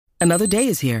Another day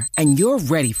is here, and you're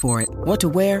ready for it. What to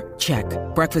wear? Check.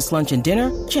 Breakfast, lunch, and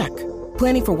dinner? Check.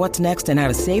 Planning for what's next and how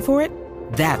to save for it?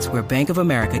 That's where Bank of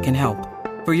America can help.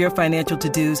 For your financial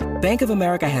to-dos, Bank of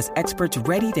America has experts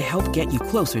ready to help get you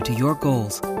closer to your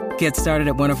goals. Get started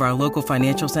at one of our local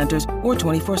financial centers or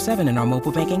 24/7 in our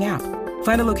mobile banking app.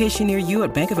 Find a location near you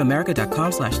at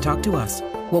bankofamerica.com/talktous.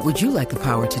 What would you like the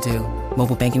power to do?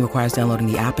 Mobile banking requires downloading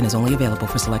the app and is only available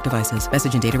for select devices.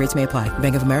 Message and data rates may apply.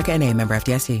 Bank of America N.A., member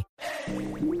FDIC.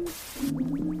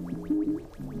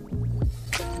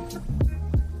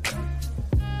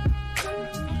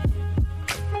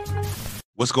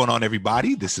 What's going on,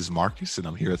 everybody? This is Marcus, and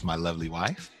I'm here with my lovely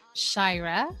wife,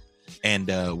 Shira. And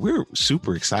we're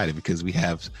super excited because we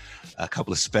have a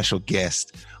couple of special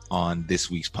guests on this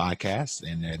week's podcast,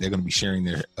 and they're going to be sharing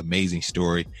their amazing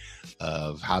story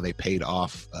of how they paid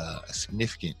off a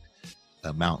significant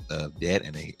amount of debt.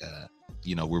 And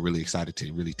we're really excited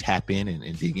to really tap in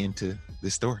and dig into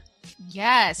this story.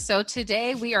 Yes. So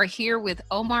today we are here with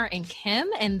Omar and Kim,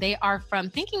 and they are from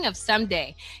Thinking of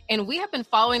Someday. And we have been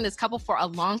following this couple for a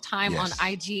long time on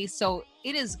IG. So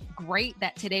it is great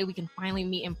that today we can finally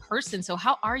meet in person. So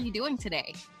how are you doing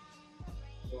today?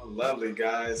 Doing lovely,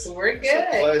 guys. We're good.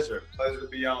 It's a pleasure to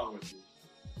be on with you.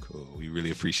 Cool. We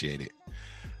really appreciate it.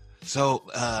 So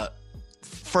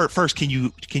first, can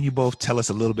you both tell us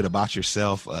a little bit about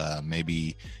yourself?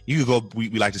 Maybe you could go, we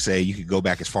like to say you could go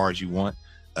back as far as you want.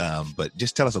 But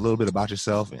just tell us a little bit about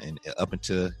yourself and up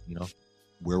into,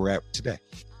 where we're at today.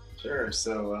 Sure.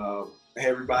 So, hey,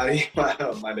 everybody.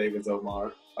 My name is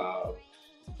Omar.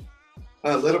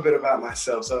 A little bit about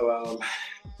myself. So,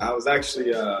 I was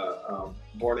actually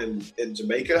born in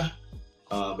Jamaica.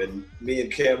 And me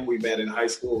and Kim, we met in high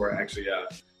school. We're actually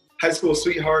high school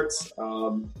sweethearts.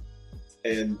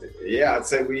 And yeah, I'd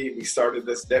say we started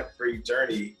this debt-free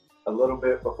journey a little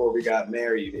bit before we got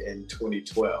married in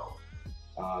 2012.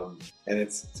 And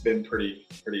it's been pretty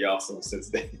awesome since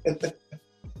then.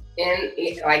 And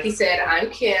like he said,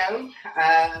 I'm Kim.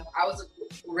 I was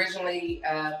originally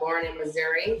born in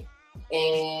Missouri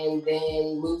and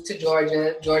then moved to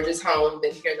Georgia. Georgia's home,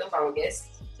 been here the longest.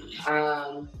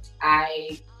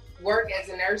 I work as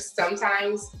a nurse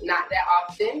sometimes, not that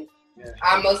often. Yeah.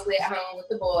 I'm mostly at home with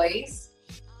the boys,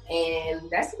 and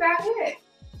that's about it.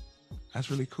 That's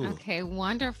really cool. Okay,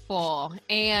 wonderful.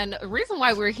 And the reason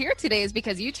why we're here today is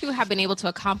because you two have been able to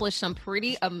accomplish some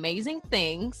pretty amazing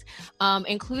things,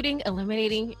 including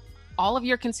eliminating all of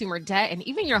your consumer debt and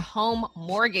even your home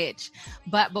mortgage.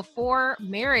 But before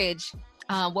marriage,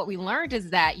 what we learned is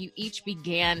that you each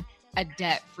began a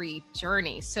debt-free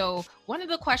journey. So one of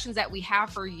the questions that we have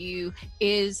for you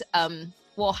is,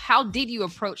 how did you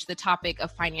approach the topic of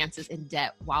finances and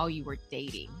debt while you were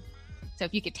dating? So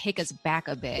if you could take us back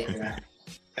a bit. Yeah.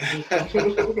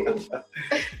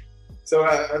 So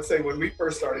I'd say when we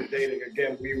first started dating,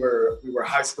 again, we were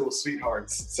high school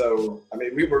sweethearts. So, I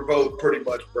mean, we were both pretty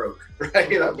much broke,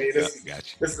 right? I mean, this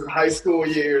is high school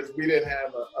years. We didn't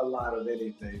have a lot of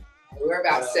anything. We were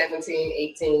about 17,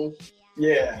 18.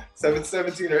 Yeah,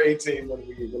 17 or 18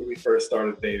 when we first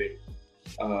started dating.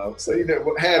 So,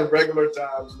 had regular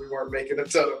jobs. We weren't making a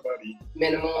ton of money.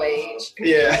 Minimum wage.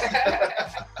 Yeah.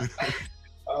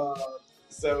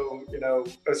 So,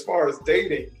 as far as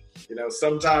dating,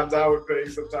 sometimes I would pay,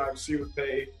 sometimes she would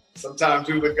pay, sometimes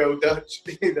we would go Dutch,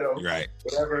 right.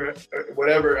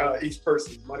 Whatever each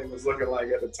person's money was looking like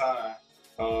at the time.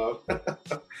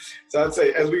 So I'd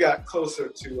say as we got closer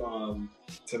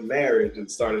to marriage and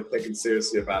started thinking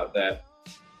seriously about that,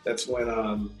 that's when,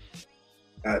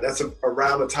 that's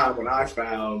around the time when I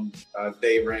found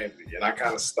Dave Ramsey, and I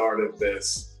kind of started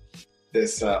this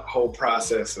whole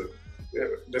process of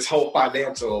this whole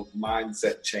financial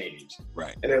mindset change.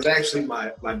 Right. And it was actually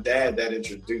my dad that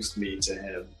introduced me to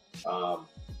him.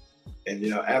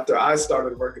 And after I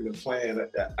started working the plan,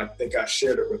 I think I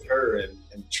shared it with her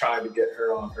and tried to get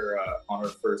her on her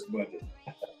first budget.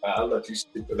 I'll let you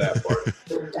speak to that part.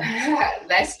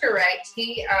 That's correct.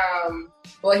 He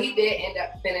did end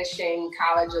up finishing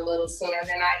college a little sooner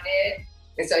than I did.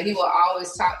 And so he will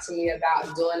always talk to me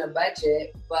about doing a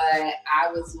budget, but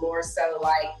I was more so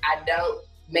like, I don't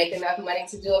make enough money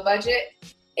to do a budget.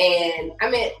 And I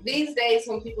mean, these days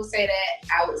when people say that,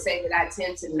 I would say that I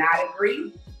tend to not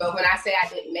agree. But when I say I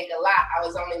didn't make a lot, I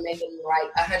was only making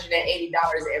like $180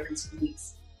 every 2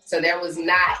 weeks. So there was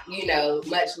not,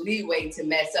 much leeway to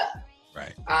mess up.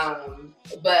 Right.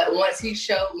 But once he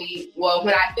showed me,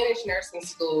 when I finished nursing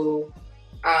school,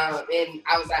 and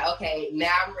I was like, okay,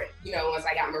 now I'm ready. Once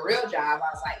I got my real job,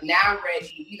 I was like, now I'm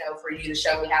ready, for you to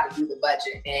show me how to do the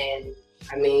budget. And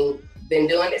I mean, been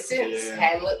doing it since. Yeah.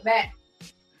 Hadn't looked back.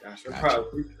 Gosh,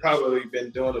 we've probably been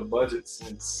doing a budget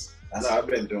since. I know I've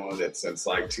been doing it since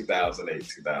like 2008,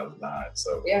 2009.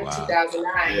 So yeah, wow.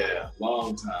 2009. Yeah,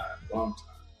 long time.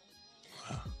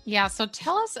 Yeah. So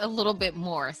tell us a little bit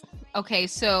more. Okay,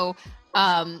 so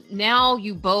now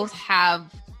you both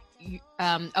have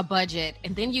a budget,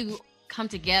 and then you come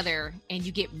together and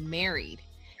you get married.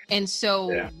 And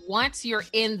so once you're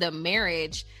in the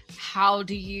marriage, how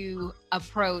do you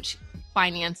approach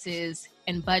finances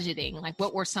and budgeting? Like,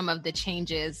 what were some of the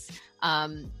changes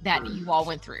that you all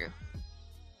went through?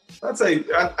 I'd say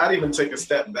I'd even take a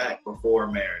step back before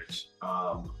marriage.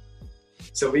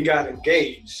 So we got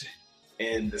engaged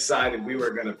and decided we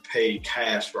were going to pay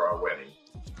cash for our wedding.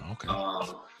 Okay.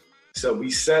 So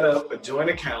we set up a joint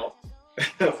account.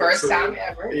 First time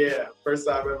ever. Yeah, first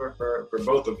time ever for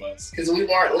both of us. Because we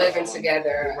weren't living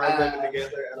together. We weren't living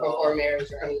together at all. Before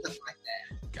marriage or anything like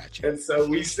that. Gotcha. And so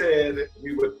we said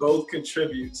we would both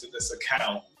contribute to this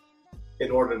account in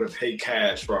order to pay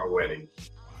cash for our wedding.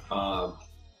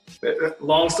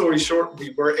 Long story short,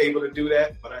 we were able to do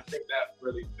that, but I think that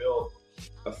really built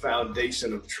a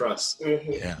foundation of trust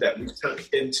that we took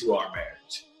into our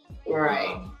marriage.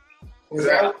 Right.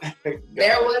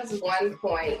 There was one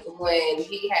point when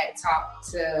he had talked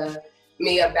to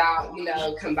me about,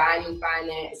 combining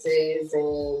finances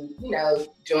and,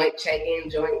 joint checking,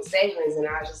 joint savings. And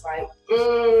I was just like,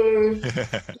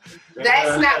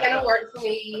 that's not going to work for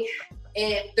me.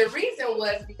 And the reason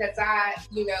was because I,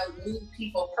 knew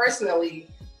people personally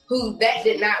who that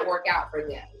did not work out for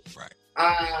them. Right.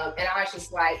 And I was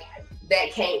just like,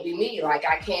 that can't be me. Like,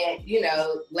 I can't,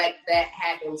 let that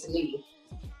happen to me.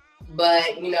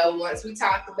 But, once we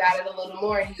talked about it a little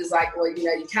more, he was like, well,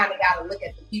 you kind of got to look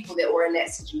at the people that were in that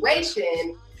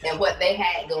situation and what they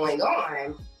had going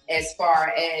on as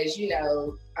far as,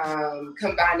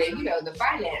 combining, the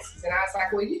finances. And I was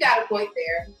like, well, you got a point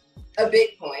there, a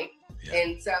big point. Yeah.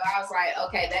 And so I was like,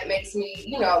 okay, that makes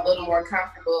me, a little more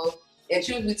comfortable. And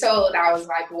truth be told, I was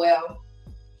like, well,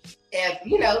 if,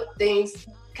 things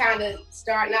kind of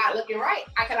start not looking right,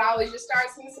 I could always just start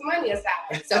setting some money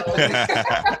aside. So,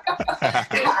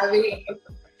 I mean,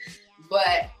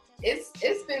 but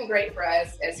it's been great for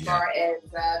us as far as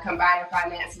combining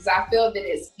finances. I feel that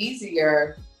it's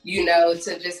easier,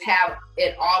 to just have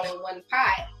it all in one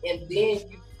pot, and then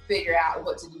you figure out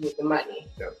what to do with the money.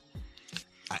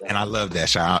 And I love that,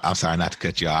 Shar. I'm sorry not to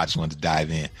cut you off. I just wanted to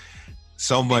dive in.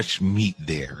 So much meat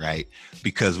there, right?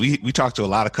 Because we talked to a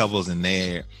lot of couples, and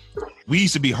we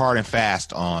used to be hard and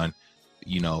fast on,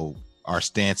 our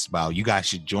stance about you guys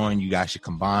should join, you guys should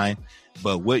combine.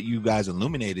 But what you guys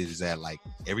illuminated is that like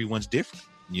everyone's different,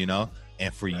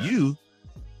 and for you,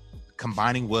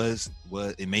 combining was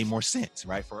it made more sense,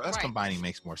 right? For us, combining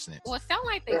makes more sense. Well, it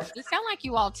sound like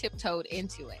you all tiptoed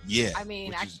into it. Yeah. I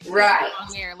mean, right.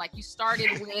 There, like you started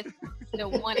with the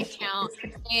one account,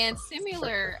 and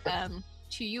similar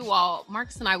to you all,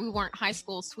 Marcus and I, we weren't high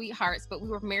school sweethearts, but we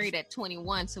were married at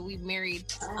 21, so we married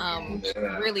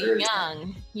really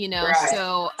young, Right.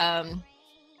 So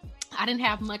I didn't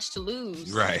have much to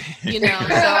lose, right?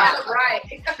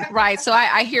 Right. So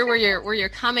I hear where you're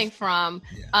coming from.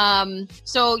 Yeah.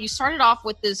 So you started off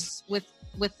with this with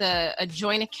a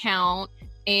joint account,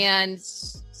 and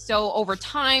so over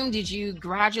time, did you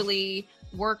gradually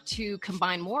work to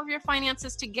combine more of your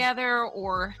finances together,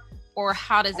 or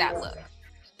how does that look?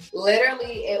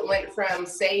 Literally, it went from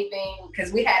saving,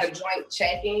 because we had a joint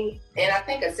checking and I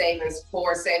think a saving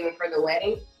for the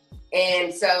wedding,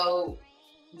 and so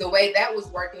the way that was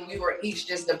working, we were each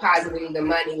just depositing the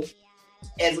money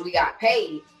as we got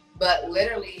paid. But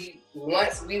literally,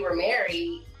 once we were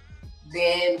married,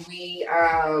 then we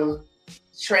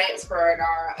transferred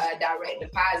our direct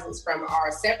deposits from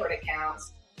our separate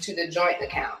accounts to the joint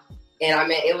account. And I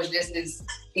mean, it was just as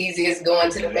easy as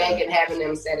going to the bank and having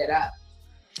them set it up.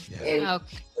 Yeah.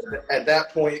 And at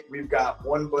that point, we've got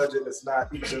one budget. It's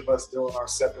not each of us doing our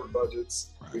separate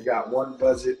budgets. Right. We got one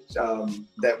budget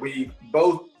that we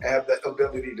both have the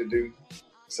ability to do.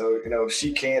 So, if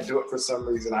she can't do it for some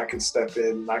reason, I can step in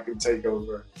and I can take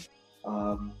over.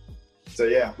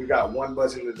 We got one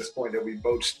budget at this point that we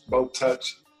both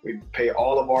touch. We pay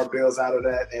all of our bills out of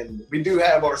that. And we do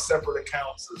have our separate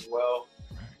accounts as well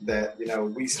that,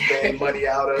 we spend money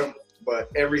out of.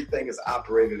 But everything is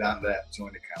operated out of that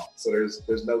joint account. So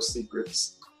there's no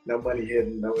secrets, no money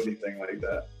hidden, no anything like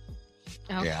that.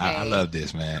 Okay. Yeah, I love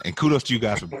this, man. And kudos to you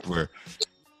guys for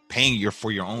paying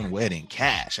for your own wedding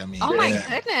cash. I mean, oh my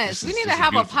goodness, we need to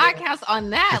have a podcast on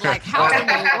that. Like, how in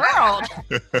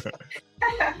the world?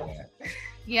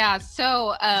 Yeah.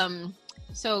 So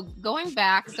So going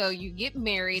back, so you get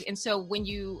married, and so when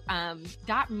you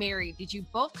got married, did you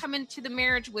both come into the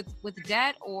marriage with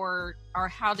debt, or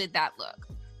how did that look?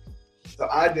 So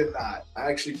I did not. I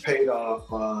actually paid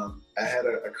off. I had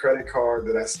a credit card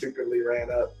that I stupidly ran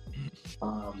up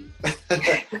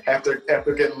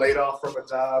after getting laid off from a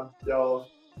job, y'all.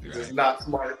 Right. It's not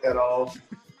smart at all.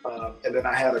 And then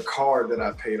I had a card that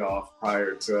I paid off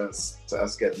prior to us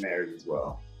getting married as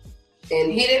well.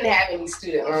 And he didn't have any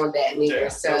student loan debt neither,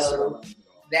 so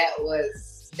that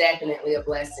was definitely a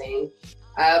blessing.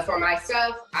 For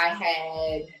myself,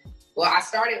 I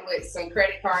started with some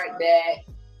credit card debt,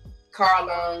 car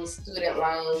loans, student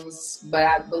loans, but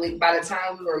I believe by the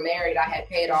time we were married, I had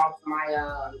paid off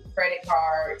my credit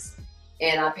cards,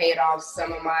 and I paid off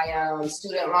some of my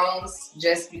student loans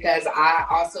just because I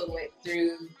also went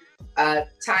through a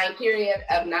time period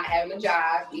of not having a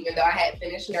job, even though I had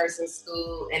finished nursing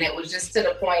school. And it was just to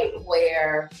the point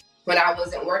where when I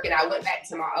wasn't working, I went back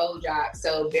to my old job.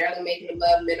 So barely making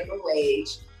above minimum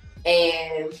wage.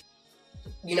 And,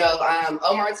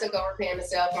 Omar took over paying the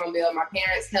cell phone bill. My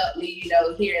parents helped me,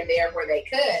 here and there where they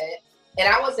could. And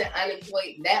I wasn't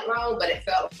unemployed that long, but it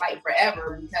felt like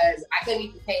forever because I couldn't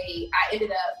even pay. I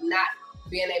ended up not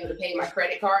being able to pay my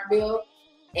credit card bill.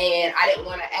 And I didn't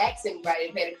want to ask anybody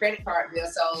to pay the credit card bill,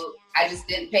 so I just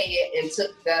didn't pay it and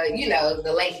took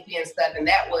the late fee and stuff. And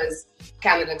that was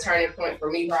kind of the turning point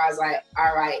for me, where I was like,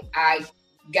 all right, I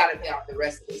got to pay off the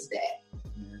rest of this debt.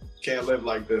 Can't live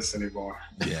like this anymore.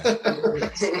 Yeah.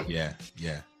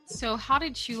 Yeah. So how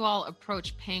did you all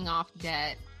approach paying off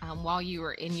debt while you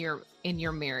were in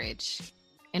your marriage?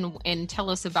 And tell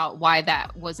us about why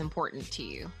that was important to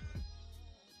you.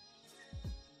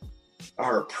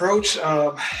 Our approach,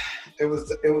 it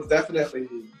was definitely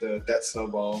the debt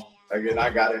snowball. Again, I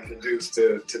got introduced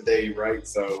to Dave, right?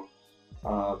 So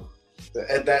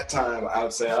at that time, I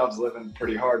would say I was living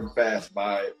pretty hard and fast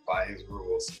by his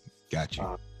rules.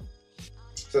 Gotcha.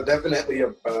 So definitely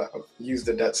use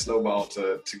the debt snowball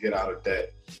to get out of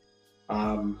debt.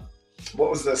 What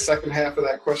was the second half of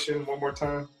that question? One more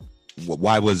time.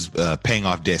 Why was paying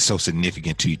off debt so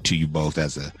significant to you both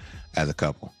as a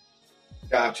couple?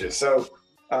 Gotcha. So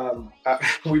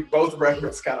we both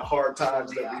referenced kind of hard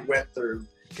times that we went through.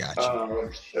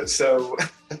 Gotcha. So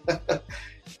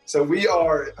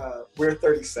we're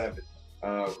 37.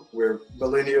 We're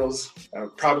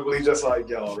millennials, probably just like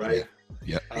y'all, right?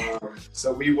 Yeah.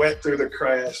 So we went through the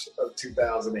crash of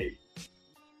 2008,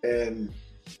 and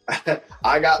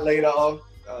I got laid off.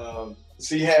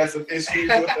 She had some issues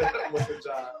with the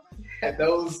job, and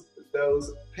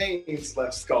those pains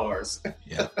left scars.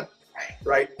 Yeah.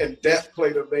 Right, and debt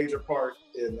played a major part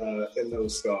in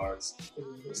those scars.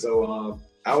 So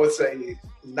I would say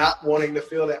not wanting to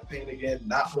feel that pain again,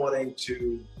 not wanting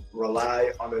to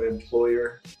rely on an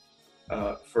employer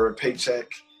for a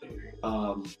paycheck,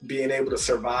 being able to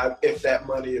survive if that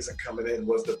money isn't coming in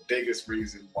was the biggest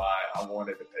reason why I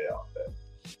wanted to pay off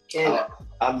debt.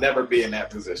 I'll never be in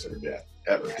that position again,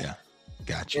 ever. Yeah,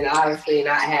 gotcha. And honestly,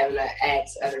 not having to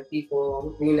ask other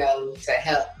people, to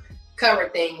help cover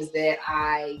things that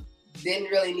I didn't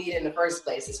really need in the first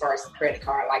place as far as the credit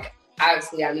card. Like,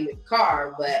 obviously I needed the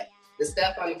car, but the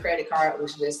stuff on the credit card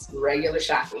was just regular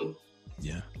shopping.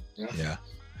 Yeah.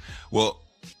 Well,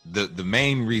 the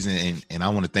main reason, and I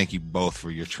want to thank you both for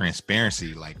your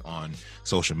transparency, like on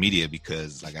social media,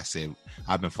 because like I said,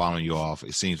 I've been following you off,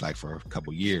 it seems like for a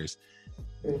couple years.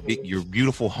 Your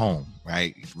beautiful home,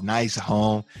 right? Nice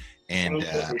home. And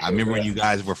I remember when you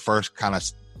guys were first kind of,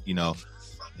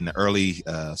 in the early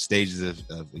stages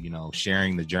of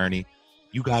sharing the journey,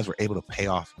 you guys were able to pay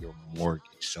off your mortgage.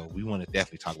 So we want to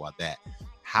definitely talk about that.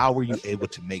 How were you able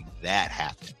to make that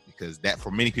happen? Because that,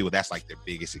 for many people, that's like their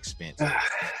biggest expense.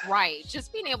 Right.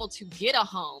 Just being able to get a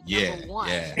home, number one,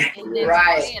 and then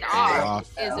pay it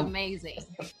off is amazing.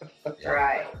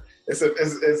 Right.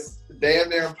 It's damn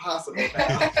near impossible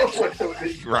now.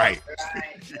 Right.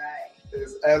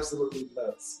 It's absolutely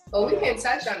nuts. Well, we can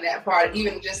touch on that part,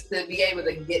 even just to be able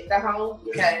to get the home,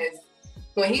 because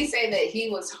when he said that he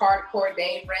was hardcore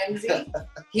Dave Ramsey,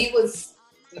 he was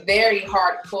very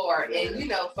hardcore and,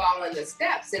 following the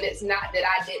steps. And it's not that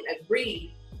I didn't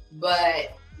agree,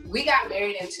 but we got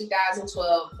married in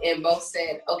 2012 and both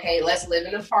said, okay, let's live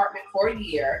in an apartment for a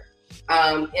year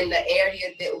in the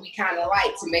area that we kind of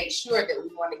like, to make sure that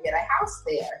we want to get a house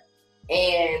there.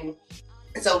 And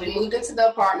so we moved into the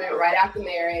apartment right after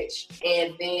marriage.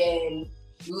 And then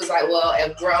we was like, well,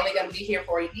 if we're only going to be here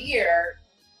for a year,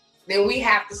 then we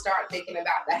have to start thinking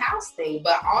about the house thing.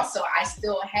 But also, I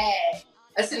still had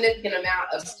a significant amount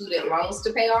of student loans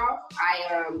to pay off.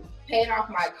 I paid off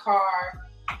my car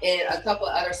and a couple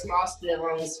of other small student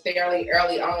loans fairly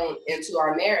early on into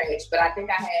our marriage. But I think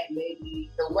I had maybe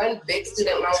the one big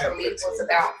student loan for me was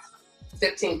about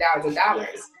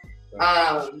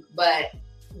 $15,000. But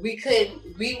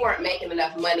we weren't making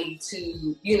enough money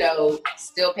to,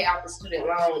 still pay off the student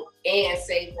loan and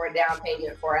save for a down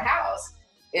payment for a house.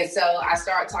 And so I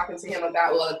started talking to him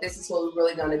about, well, if this is what we're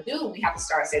really going to do, we have to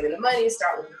start saving the money,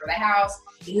 start looking for the house.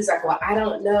 And he's like, well, I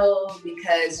don't know,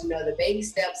 because, the baby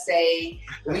steps say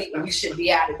we should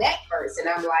be out of debt first. And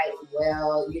I'm like,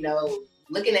 well,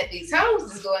 looking at these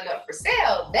homes is going up for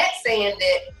sale. That's saying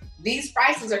that these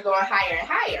prices are going higher and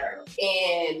higher.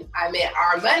 And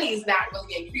our money is not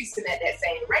really increasing at that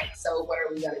same rate. So what are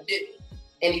we going to do?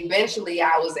 And eventually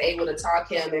I was able to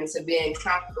talk him into being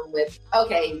comfortable with,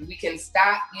 okay, we can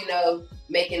stop,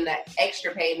 making the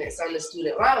extra payments on the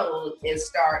student loan and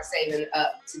start saving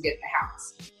up to get the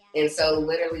house. And so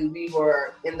literally we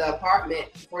were in the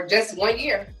apartment for just 1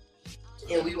 year,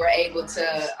 and we were able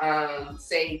to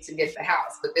save to get the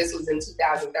house. But this was in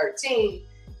 2013.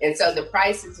 And so the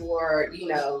prices were,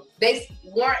 they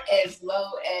weren't as low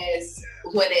as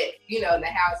when the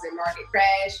housing market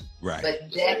crashed, right, but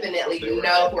definitely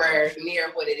nowhere near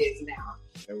what it is now.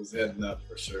 It was heading up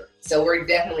for sure. So we're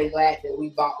definitely glad that we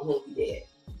bought when we did.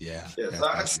 Yeah. So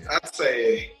I'd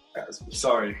say,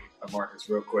 sorry, Marcus,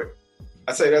 real quick.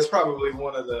 I'd say that's probably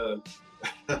one of the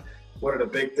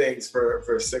big things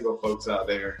for single folks out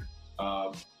there.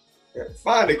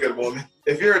 Find a good woman.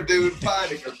 If you're a dude,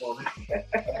 find a good woman.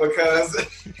 Because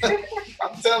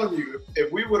I'm telling you,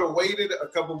 if we would have waited a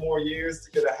couple more years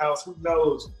to get a house, who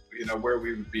knows, where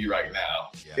we would be right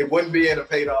now. Yeah. It wouldn't be in a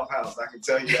paid off house, I can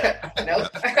tell you that. Nope.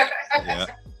 Yeah.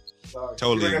 Sorry.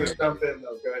 Totally. You're going to jump in,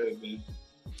 though. Go ahead, man.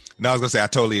 No, I was going to say, I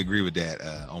totally agree with that,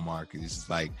 Omar, because it's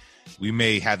like, we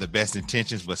may have the best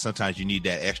intentions, but sometimes you need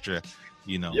that extra,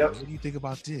 Yep. What do you think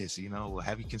about this?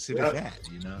 Have you considered that?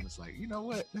 And it's like,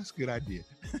 what? That's a good idea.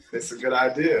 It's a good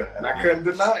idea. And I couldn't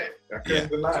deny it.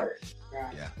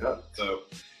 Yeah. Yep. So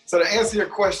to answer your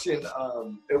question,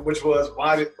 which was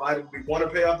why did we want to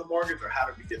pay off the mortgage, or how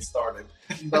did we get started?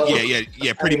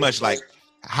 Yeah. Pretty much like,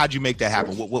 how'd you make that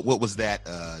happen? What was that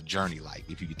journey like?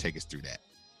 If you could take us through that.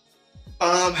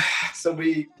 So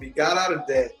we got out of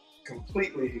debt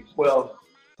completely. Well,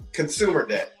 consumer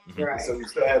debt. Mm-hmm. Right. So we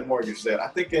still had mortgage debt. I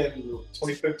think in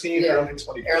 2015, early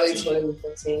 2015. Early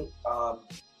 2015.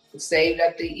 We saved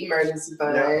up the emergency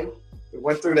fund. Yeah. We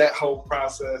went through that whole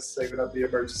process, saving up the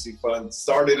emergency fund,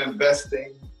 started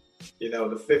investing,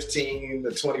 the 15, the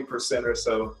 20% or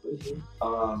so.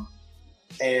 Mm-hmm.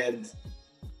 And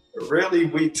really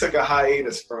we took a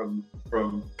hiatus from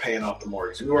paying off the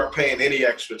mortgage. We weren't paying any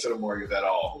extra to the mortgage at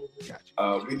all.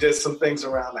 We did some things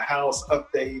around the house,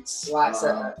 updates. Lots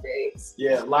of updates.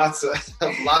 Yeah, lots of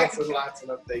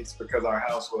updates, because our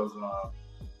house was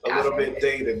a little bit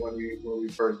dated when we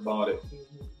first bought it.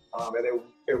 Mm-hmm. And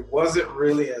it wasn't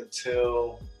really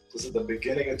until, was it the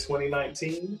beginning of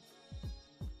 2019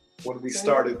 when we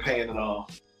started paying it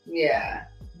off? Yeah.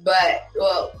 But,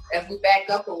 if we back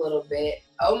up a little bit,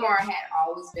 Omar had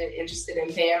always been interested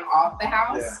in paying off the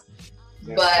house.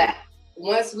 Yeah. But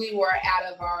once we were out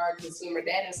of our consumer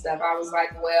debt and stuff, I was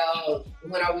like, well,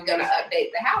 when are we going to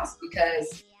update the house?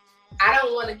 Because I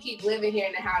don't want to keep living here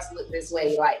in the house look this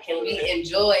way. Like, can we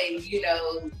enjoy,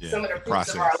 some of the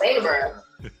fruits of our labor?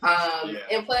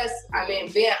 And plus,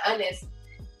 being honest,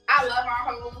 I love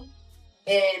our home.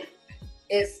 And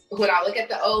it's when I look at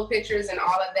the old pictures and all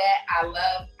of that, I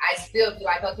still be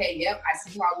like, okay, yep, I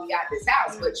see why we got this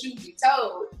house. But truth be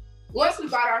told, once we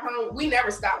bought our home, we never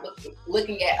stopped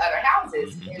looking at other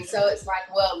houses. Mm-hmm. And so it's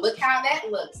like, well, look how that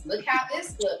looks. Look how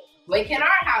this looks. When can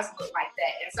our house look like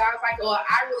that? And so I was like, well,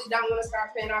 I really don't want to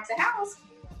start paying off the house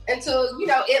until,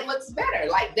 it looks better.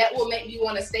 Like, that will make me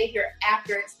want to stay here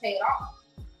after it's paid off.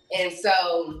 And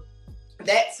so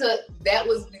that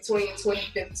was between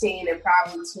 2015 and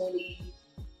probably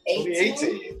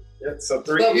 2018. Yeah, so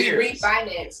 3 years. But we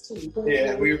refinanced too.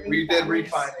 Yeah, we did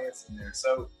refinance in there.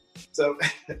 So,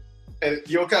 and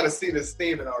you'll kind of see this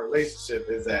theme in our relationship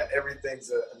is that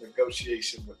everything's a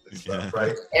negotiation with this stuff,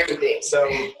 right? Everything. So,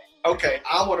 okay,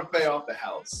 I want to pay off the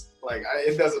house. Like,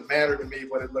 it doesn't matter to me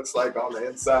what it looks like on the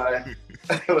inside.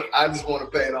 I just want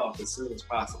to pay it off as soon as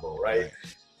possible, right?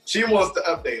 She wants to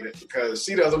update it because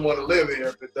she doesn't want to live here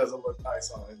if it doesn't look nice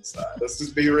on the inside. Let's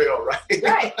just be real, right?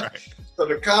 Right. So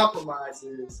the compromise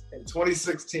is, in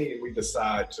 2016, we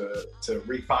decide to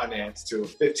refinance to a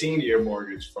 15-year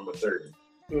mortgage from a 30.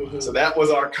 Mm-hmm. So that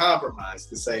was our compromise,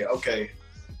 to say, okay,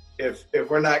 if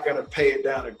we're not going to pay it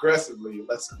down aggressively,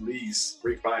 let's at least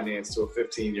refinance to a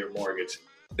 15-year mortgage.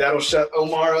 that'll shut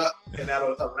Omar up, and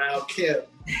that'll allow Kim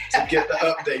to get the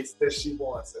updates that she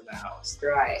wants in the house.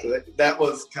 Right. So that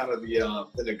was kind of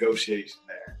the negotiation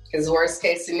there. Because worst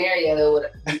case scenario, it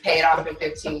would be paid off in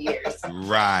 15 years.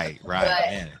 Right. But,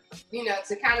 Man.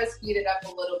 To kind of speed it up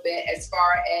a little bit, as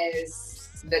far as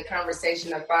the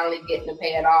conversation of finally getting to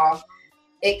pay it off,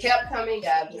 it kept coming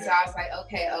up. And so I was like,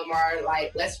 okay, Omar,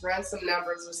 like, let's run some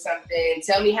numbers or something.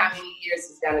 Tell me how many years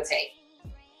it's going to take.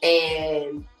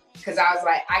 And because I was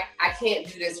like, I can't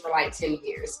do this for like 10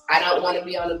 years. I don't want to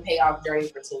be on the payoff journey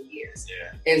for 10 years.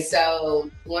 Yeah. And so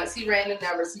once he ran the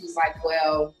numbers, he was like,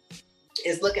 well,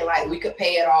 it's looking like we could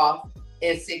pay it off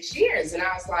in 6 years. And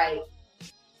I was like,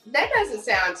 that doesn't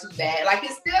sound too bad. Like,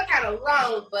 it's still kind of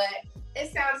long, but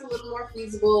it sounds a little more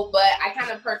feasible. But I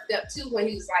kind of perked up too when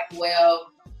he was like,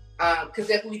 well, because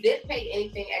if we didn't pay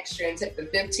anything extra and took the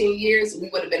 15 years, we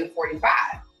would have been 45.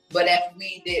 But if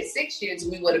we did 6 years,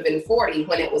 we would have been 40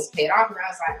 when it was paid off. And I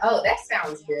was like, oh, that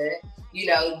sounds good. You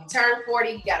turn 40,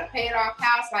 you got to pay it off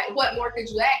house. Like, what more could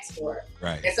you ask for?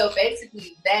 Right. And so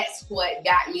basically, that's what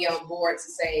got me on board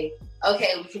to say,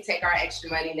 okay, we can take our extra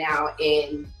money now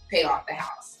and pay off the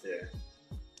house. Yeah.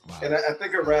 Wow. And I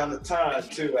think around the time,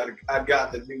 too, I'd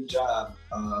gotten a new job.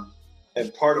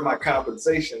 And part of my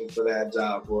compensation for that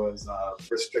job was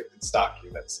restricted stock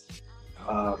units.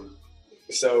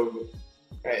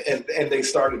 And they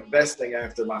started vesting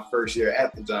after my first year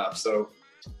at the job. So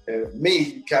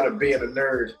me kind of being a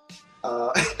nerd,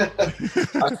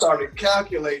 I started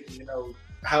calculating,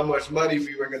 how much money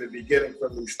we were going to be getting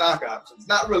from these stock options.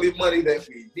 Not really money that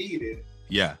we needed.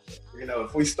 Yeah.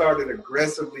 If we started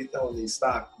aggressively throwing these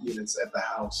stock units at the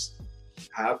house,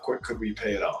 how quick could we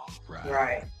pay it off?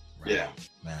 Right. Yeah.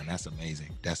 Man, that's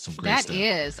amazing. That's some great That stuff.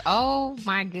 is. Oh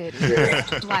my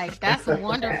goodness. Like, that's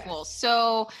wonderful.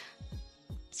 So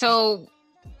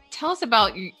tell us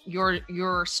about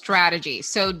your strategy.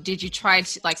 So did you try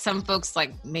to, like, some folks,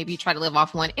 like, maybe try to live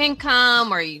off one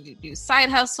income, or you do side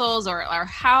hustles, or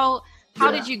how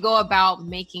did you go about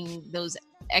making those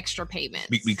extra payments?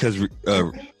 Because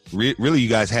really you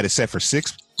guys had it set for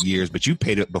 6 years, but you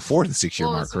paid it before the 6 year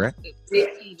mark, correct?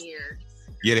 15 years.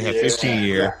 Yeah, they had 15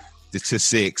 year to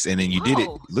 6, and then you did it.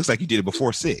 Looks like you did it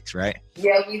before 6, right?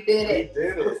 Yeah, we did it.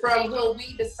 From when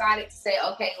we decided to say,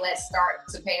 okay, let's start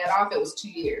to pay it off, it was 2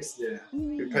 years. Yeah,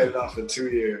 we paid it off in 2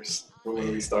 years from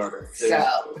when we started.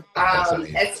 So,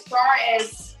 as far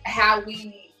as how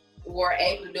we were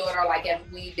able to do it, or like if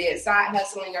we did side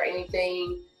hustling or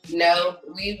anything, no,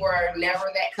 we were never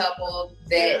that couple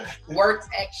that worked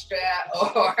extra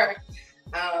or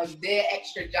did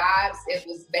extra jobs. It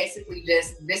was basically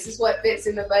just, this is what fits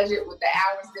in the budget with the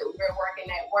hours that we're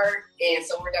working at work, and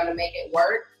so we're going to make it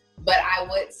work. But I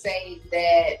would say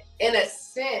that in a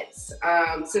sense,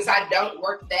 since I don't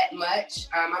work that much,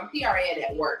 I'm PRN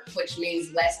at work, which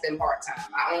means less than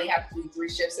part-time. I only have to do 3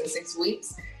 shifts in 6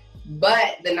 weeks.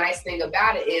 But the nice thing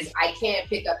about it is I can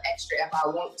pick up extra if I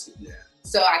want to. Yeah.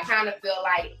 So I kind of feel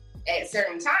like at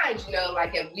certain times,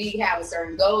 like if we have a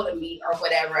certain goal to meet or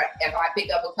whatever, if I pick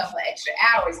up a couple of extra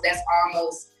hours,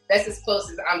 that's as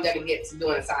close as I'm going to get to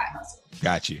doing a side hustle.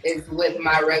 Got you. Is with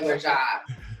my regular job.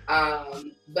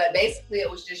 But basically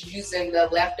it was just using the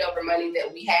leftover money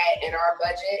that we had in our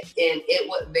budget, and it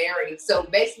would vary. So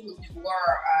basically we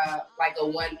were like a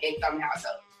one income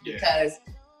household because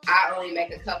I only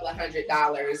make a couple of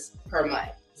 $100s per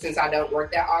month since I don't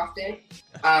work that often.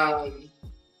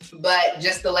 But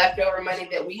just the leftover money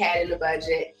that we had in the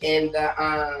budget and the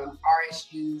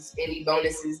RSUs, any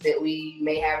bonuses that we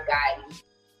may have gotten.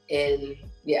 And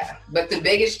but the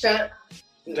biggest chunk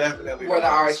definitely were the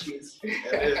RSUs.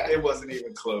 It wasn't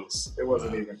even close.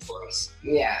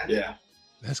 Yeah.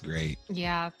 That's great.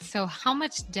 Yeah. So how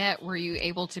much debt were you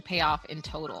able to pay off in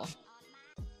total?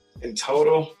 In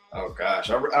total? Oh gosh,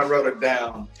 I wrote it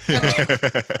down.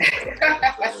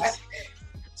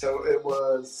 So it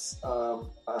was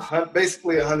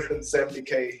basically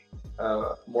 $170K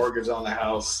mortgage on the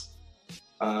house,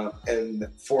 and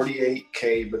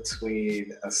 $48K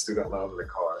between a student loan and a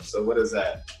car. So what is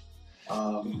that?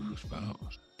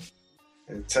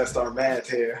 And test our math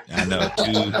here. I know.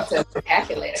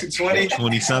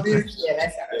 220 something. Yeah,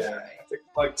 that's I think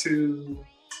like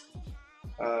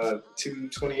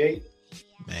 228.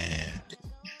 Man.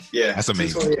 Yeah, that's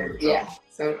amazing. Yeah.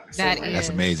 That's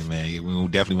amazing, man. We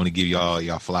definitely want to give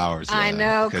y'all flowers. I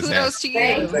know. Kudos to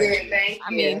you. Thank you.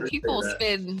 I mean, people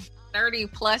spend 30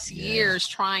 plus years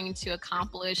trying to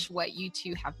accomplish what you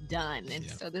two have done. And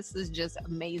so this is just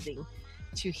amazing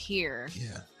to hear.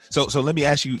 Yeah. So let me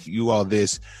ask you all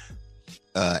this.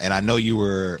 And I know you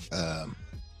were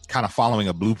kind of following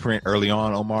a blueprint early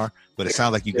on, Omar, but it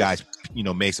sounds like you guys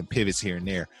made some pivots here and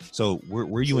there. So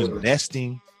were you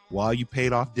investing while you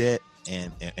paid off debt?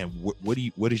 And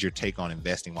what is your take on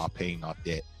investing while paying off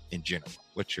debt in general?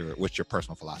 What's your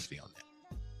personal philosophy on that?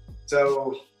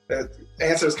 So the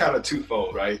answer is kind of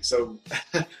twofold, right? So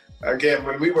again,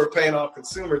 when we were paying off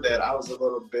consumer debt, I was a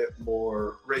little bit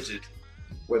more rigid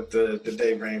with the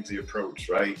Dave Ramsey approach,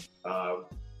 right?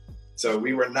 So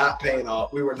we were not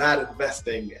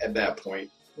investing at that point.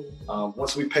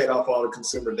 Once we paid off all the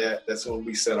consumer debt, that's when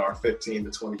we set our 15 to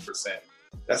 20%.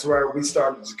 That's where we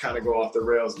started to kind of go off the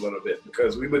rails a little bit,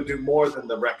 because we would do more than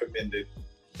the recommended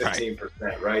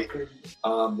 15%, right?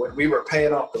 When we were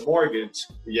paying off the mortgage,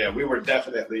 we were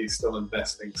definitely still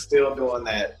investing, still doing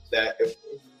that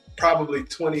probably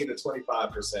 20 to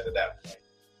 25% at that point.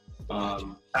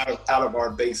 Out of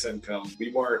our base income.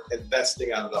 We weren't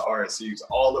investing out of the RSUs.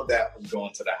 All of that was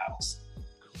going to the house.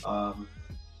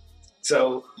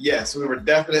 So yes, we were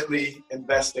definitely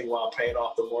investing while paying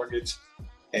off the mortgage.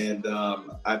 And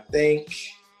I think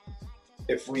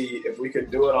if we could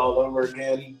do it all over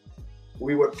again,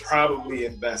 we would probably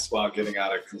invest while getting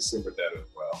out of consumer debt as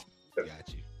well. Got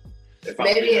you.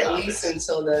 Maybe at least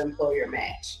until the employer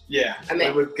match. Yeah, we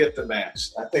would get the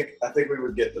match. I think we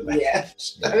would get the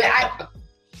match. Yeah. I mean,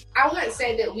 I wouldn't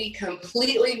say that we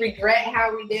completely regret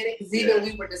how we did it, because even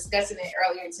we were discussing it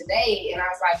earlier today, and I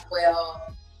was like, well,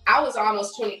 I was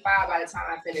almost 25 by the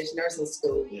time I finished nursing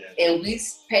school, and we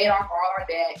paid off all our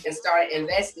debt and started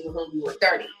investing when we were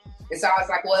 30. And so I was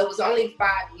like, well, it was only 5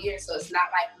 years, so it's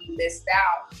not like we missed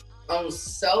out on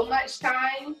so much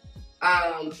time.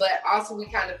 But also we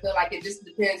kind of feel like it just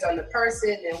depends on the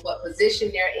person and what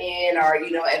position they're in, or,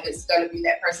 if it's going to be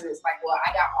that person that's like, well,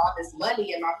 I got all this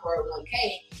money in my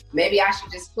 401k, maybe I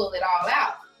should just pull it all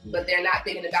out. But they're not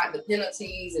thinking about the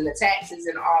penalties and the taxes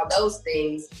and all those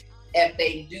things if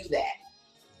they do that.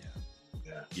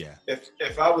 Yeah.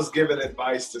 If I was giving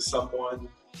advice to someone,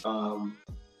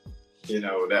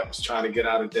 that was trying to get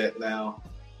out of debt now,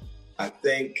 I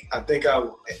think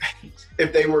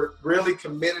if they were really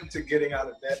committed to getting out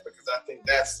of debt, because I think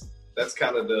that's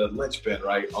kind of the linchpin,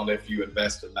 right, on if you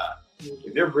invest or not.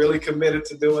 If you're really committed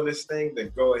to doing this thing,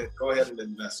 then go ahead and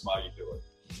invest while you do it,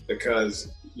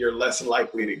 because you're less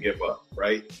likely to give up,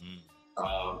 right?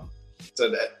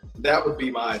 So that would be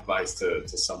my advice to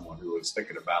someone who is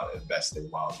thinking about investing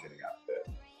while getting out of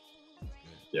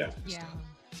debt.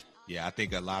 Yeah, I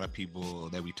think a lot of people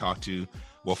that we talk to,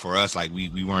 well, for us, like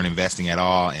we weren't investing at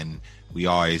all, and we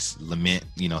always lament,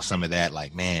 some of that,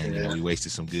 like, man, we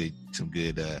wasted some good,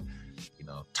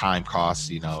 time costs,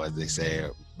 as they say.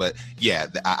 But yeah,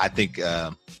 I think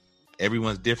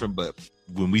everyone's different. But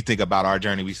when we think about our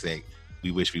journey, we say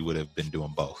we wish we would have been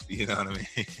doing both. You know what I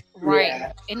mean? Right.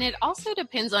 Yeah. And it also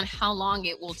depends on how long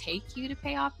it will take you to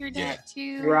pay off your debt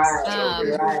too.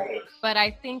 Right. But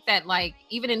I think that, like,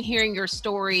 even in hearing your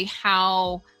story,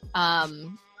 how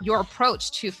your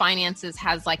approach to finances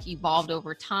has like evolved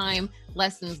over time,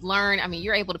 lessons learned. I mean,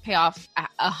 you're able to pay off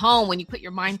a home when you put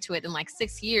your mind to it in like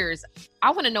 6 years.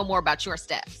 I want to know more about your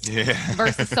steps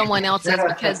versus someone else's,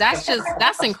 because that's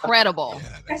incredible.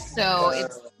 So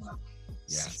it's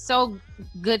so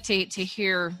good to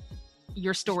hear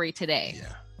your story today.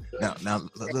 Now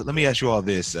let me ask you all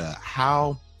this.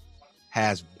 How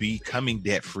has becoming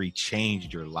debt-free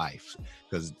changed your life?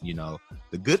 Because,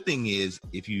 the good thing is,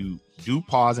 if you do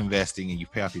pause investing and you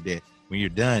pay off your debt, when you're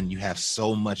done, you have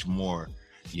so much more,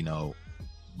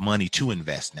 money to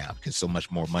invest now, because so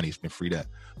much more money has been freed up.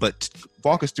 But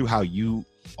walk us through how you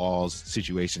all's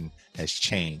situation has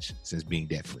changed since being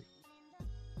debt-free.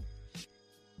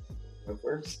 Go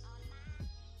first.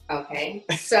 Okay.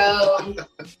 So,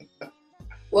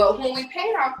 well, when we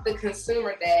paid off the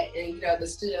consumer debt and, the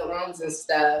student loans and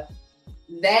stuff,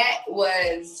 that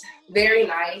was very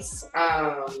nice.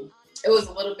 It was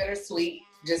a little bittersweet,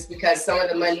 just because some of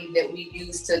the money that we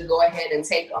used to go ahead and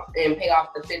take off and pay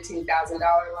off the $15,000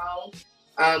 loan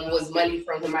was money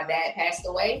from when my dad passed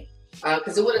away.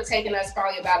 Because it would have taken us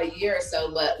probably about a year or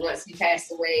so, but once he passed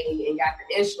away and got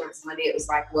the insurance money, it was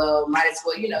like, well, might as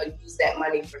well, use that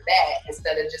money for that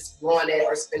instead of just blowing it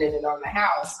or spending it on the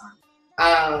house.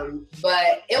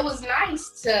 But it was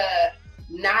nice to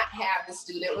not have the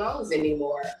student loans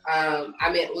anymore.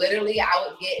 Literally, I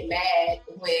would get mad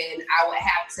when I would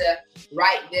have to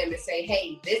write them and say,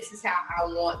 hey, this is how I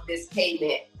want this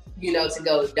payment, to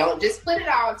go. Don't just put it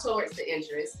all towards the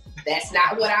interest. That's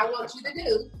not what I want you to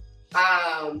do.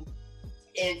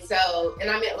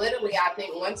 Literally, I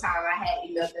think one time I had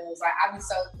emailed them and was like, I'll be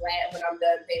so glad when I'm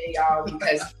done paying y'all,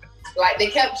 because like they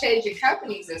kept changing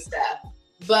companies and stuff.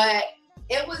 But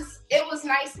it was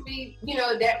nice to be,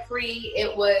 debt free.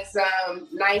 It was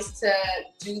nice to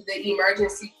do the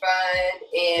emergency fund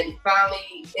and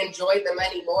finally enjoy the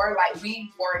money more. Like,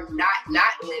 we were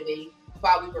not living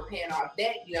while we were paying off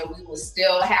debt. We would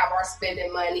still have our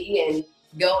spending money and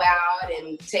go out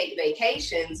and take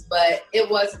vacations, but it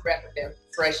was a breath of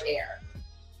fresh air.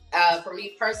 For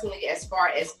me personally, as far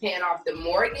as paying off the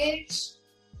mortgage,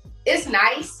 it's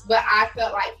nice, but I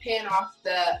felt like paying off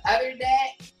the other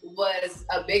debt was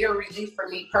a bigger relief for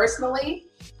me personally.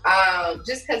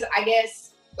 Just because I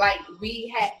guess like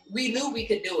we knew we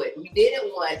could do it. We did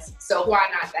it once, so why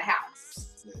not the house?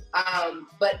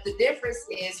 But the difference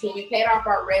is when we paid off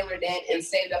our regular debt and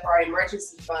saved up our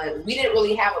emergency fund, we didn't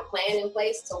really have a plan in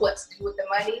place to what to do with the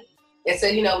money. And so,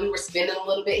 we were spending a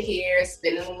little bit here,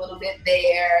 spending a little bit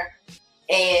there.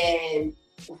 And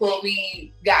when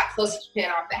we got closer to paying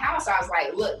off the house, I was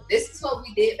like, look, this is what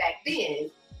we did back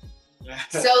then.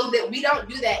 So that we don't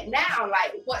do that now.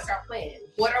 Like, what's our plan?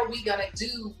 What are we going to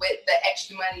do with the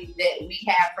extra money that we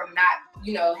have from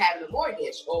not, having a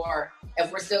mortgage? Or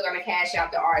if we're still going to cash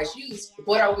out the RSUs,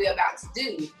 what are we about to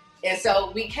do? And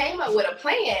so we came up with a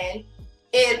plan,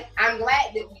 and I'm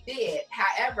glad that we did.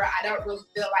 However, I don't really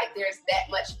feel like there's that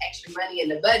much extra money in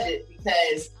the budget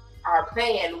because our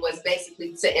plan was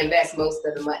basically to invest most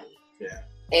of the money. Yeah.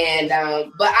 And,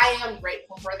 but I am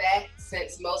grateful for that.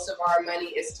 Since most of our money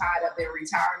is tied up in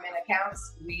retirement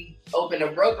accounts, we opened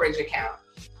a brokerage account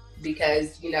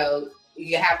because,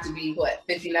 you have to be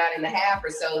 59 and a half or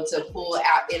so to pull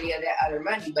out any of that other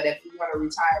money. But if we want to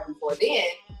retire before then,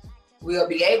 we'll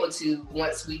be able to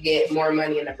once we get more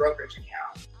money in the brokerage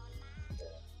account.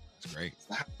 That's great.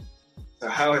 So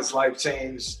how has life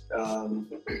changed?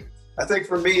 I think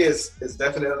for me, it's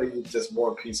definitely just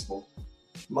more peaceful.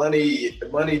 Money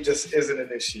just isn't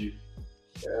an issue.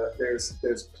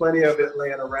 There's plenty of it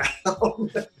laying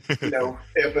around.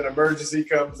 If an emergency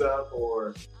comes up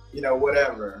or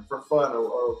whatever for fun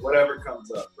or whatever comes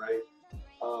up, right?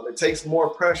 It takes more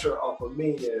pressure off of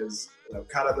me as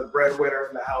kind of the breadwinner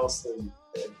in the house and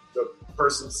the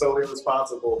person solely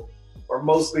responsible or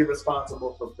mostly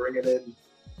responsible for bringing in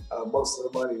most of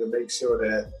the money to make sure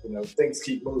that things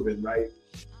keep moving, right?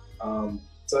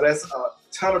 So that's a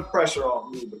ton of pressure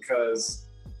on me because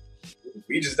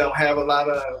we just don't have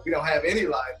we don't have any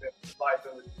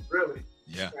liability, really.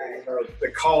 Yeah. And,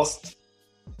 the cost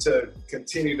to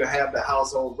continue to have the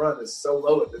household run is so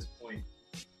low at this point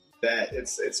that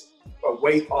it's a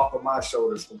weight off of my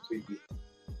shoulders completely.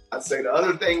 I'd say the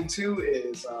other thing too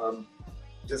is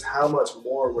just how much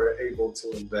more we're able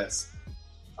to invest.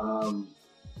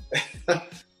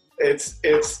 It's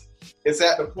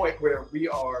at the point where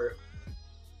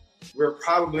we're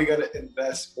probably going to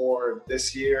invest more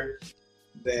this year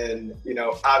than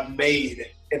I've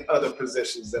made in other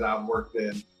positions that I've worked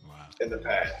in in the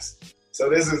past. So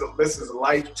this is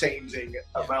life-changing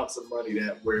amounts of money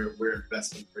that we're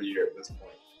investing per year at this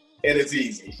point, and it's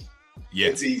easy. Yeah,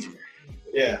 it's easy.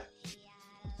 Yeah,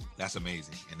 that's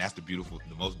amazing, and that's the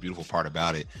most beautiful part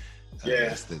about it.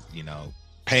 Yeah, is that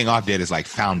paying off debt is like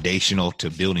foundational to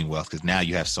building wealth because now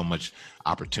you have so much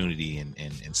opportunity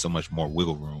and so much more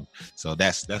wiggle room. So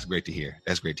that's great to hear.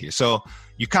 That's great to hear. So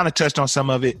you kind of touched on some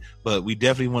of it, but we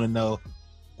definitely want to know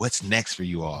what's next for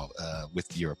you all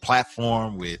with your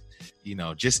platform, with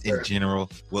just in general.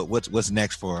 What's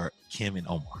next for Kim and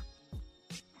Omar?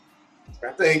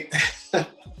 I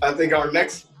think our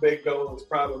next big goal is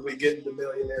probably getting the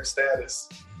millionaire status.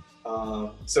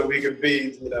 So we could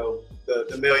be,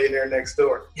 the millionaire next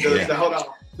door. Hold on,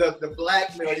 the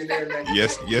black millionaire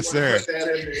next door. Yes, sir.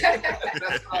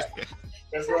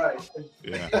 That's right.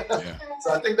 Yeah.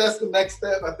 So I think that's the next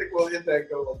step. I think we'll hit that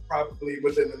goal probably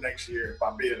within the next year, if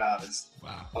I'm being honest.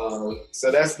 Wow.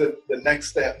 So that's the next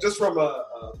step, just from a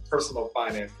personal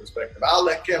finance perspective. I'll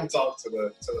let Kim talk to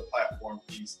the platform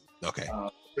piece. Okay.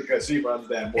 Because she runs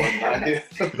that more than I do.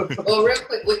 Well, real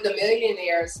quick with the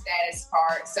millionaire status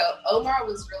part. So Omar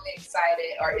was really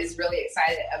excited, or is really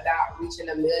excited about reaching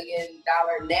 $1 million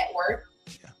net worth.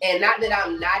 And not that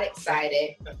I'm not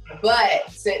excited, but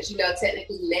since,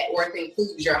 technically net worth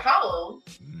includes your home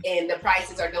and the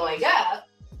prices are going up,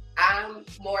 I'm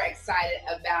more excited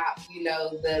about,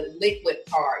 the liquid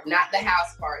part, not the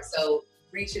house part. So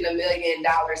reaching $1 million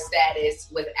status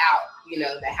without,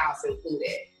 the house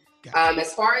included.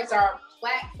 As far as our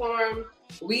platform,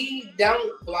 we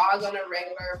don't blog on a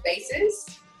regular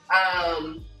basis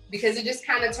because it just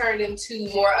kind of turned into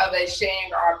more of a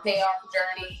sharing our payoff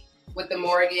journey with the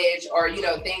mortgage or,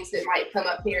 things that might come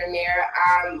up here and there.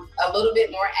 I'm a little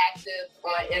bit more active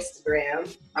on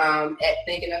Instagram at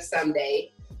Thinking of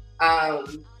Someday.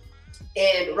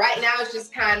 And right now it's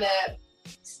just kind of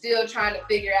still trying to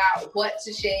figure out what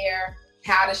to share,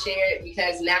 how to share it,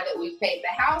 because now that we've paid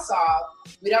the house off,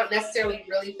 we don't necessarily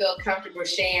really feel comfortable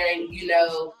sharing,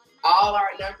 all our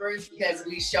numbers, because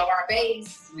we show our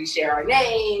face, we share our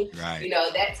name, right.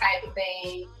 That type of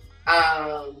thing.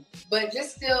 But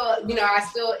just still, I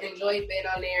still enjoy being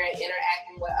on there and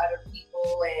interacting with other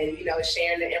people and,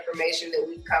 sharing the information that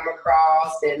we've come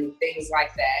across and things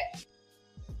like that.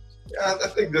 I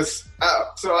think this,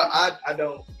 so I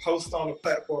don't post on the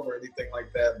platform or anything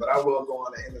like that, but I will go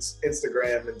on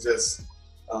Instagram and just,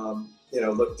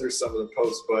 look through some of the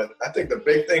posts. But I think the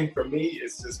big thing for me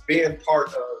is just being part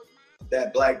of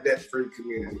that Black debt-free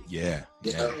community. Yeah.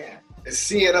 And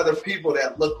seeing other people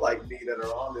that look like me that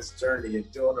are on this journey and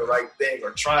doing the right thing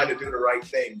or trying to do the right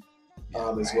thing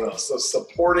as well. So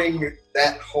supporting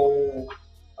that whole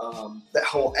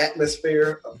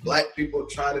atmosphere of Black people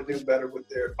trying to do better with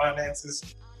their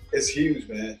finances is huge,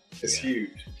 man. It's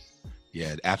huge.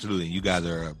 Yeah, absolutely. You guys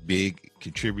are a big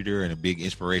contributor and a big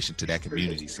inspiration to that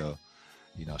community. So,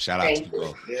 shout out to you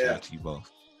both. Yeah. Shout out to you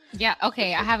both. Yeah.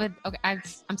 Okay.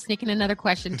 I'm sneaking another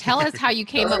question. Tell us how you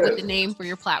came up with the name for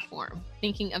your platform,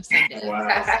 Thinking of Sunday.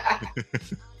 Wow.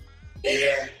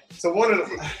 Yeah. So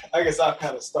I guess I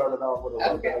kind of started off with a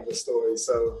little bit of the story.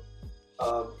 So,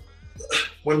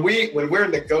 when we're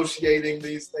negotiating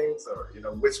these things, or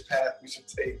which path we should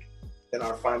take in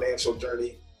our financial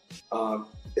journey,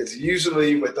 it's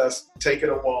usually with us taking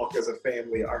a walk as a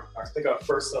family. I think our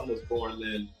first son was born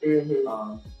then.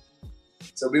 Mm-hmm.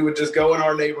 So we would just go in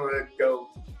our neighborhood, go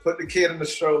put the kid in the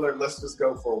stroller, let's just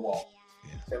go for a walk.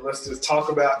 Yeah. And let's just talk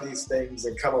about these things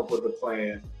and come up with a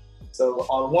plan. So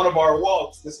on one of our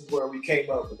walks, this is where we came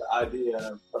up with the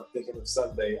idea of Thinking of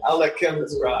Sunday. I'll let Kim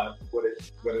describe what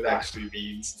it actually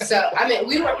means. So,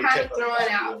 we were kind of throwing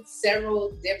out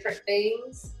several different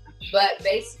things, but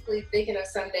basically Thinking of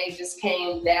Sunday just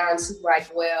came down to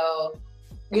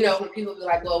when people be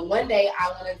like, well, one day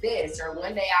I wanted this, or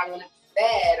one day I wanted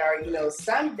that, or,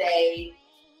 someday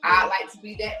I'd like to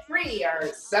be debt free, or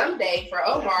someday for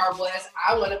Omar was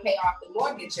I want to pay off the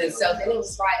mortgage. And so then it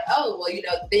was like,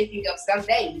 thinking of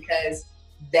someday, because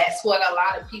that's what a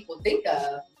lot of people think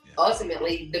of.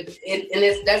 Ultimately, and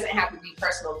this doesn't have to be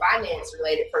personal finance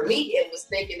related. For me, it was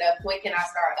thinking of when can I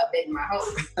start updating my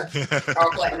home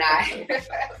or whatnot.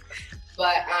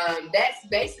 But that's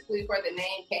basically where the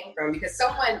name came from, because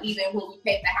someone, even when we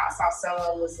paid the house off,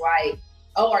 someone was like,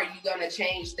 oh, are you going to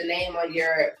change the name on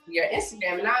your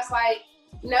Instagram? And I was like,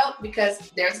 no,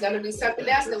 because there's going to be something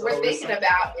else that we're thinking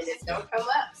about, and it's going to come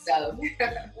up. So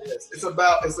it's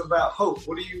about hope.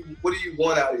 What do you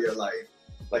want out of your life?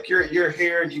 Like you're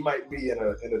here and you might be in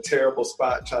a terrible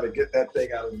spot trying to get that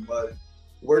thing out of the mud.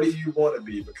 Where do you want to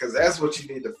be? Because that's what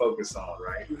you need to focus on,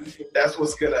 right? That's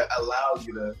what's going to allow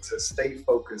you to stay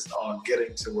focused on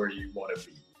getting to where you want to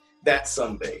be. That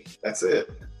someday. That's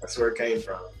it. That's where it came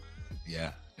from.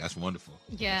 Yeah, that's wonderful.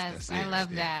 Yes, I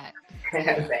love that.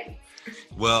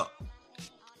 Well,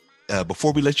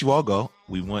 before we let you all go,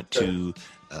 we want to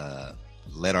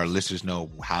let our listeners know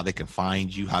how they can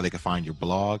find you, how they can find your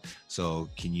blog. So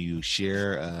can you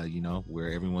share,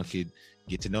 where everyone could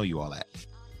get to know you all at?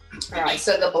 All right.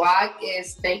 So the blog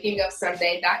is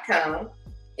thinkingofsunday.com,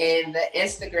 and the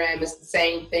Instagram is the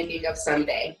same, Thinking of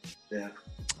Sunday. Yeah. Right.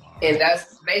 And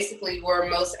that's basically we're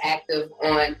most active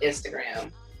on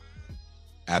Instagram.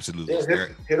 Absolutely. Yeah,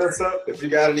 hit us up. If you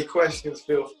got any questions,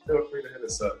 feel free to hit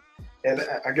us up. And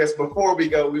I guess before we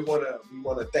go, we want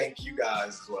to thank you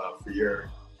guys as well for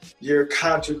your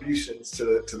contributions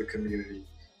to the community.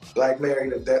 Black,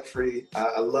 Married, and Debt Free.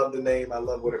 I love the name. I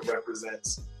love what it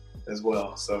represents as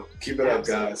well. So keep it up,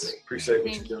 guys. Appreciate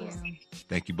what you're doing.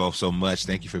 Thank you both so much.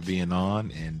 Thank you for being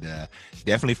on, and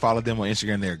definitely follow them on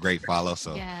Instagram. They're a great follow.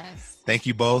 So yes. Thank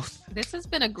you both. This has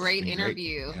been a great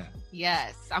interview. Yeah.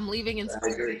 Yes. I'm leaving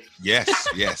inspired. Yes.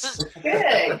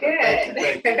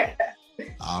 Good.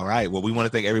 All right. Well, we want to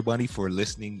thank everybody for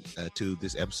listening to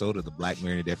this episode of the Black,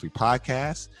 Married, and Debt Free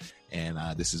podcast. And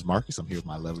this is Marcus. I'm here with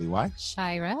my lovely wife,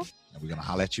 Shira. And we're going to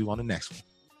holler at you on the next one.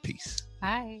 Peace.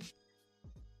 Bye.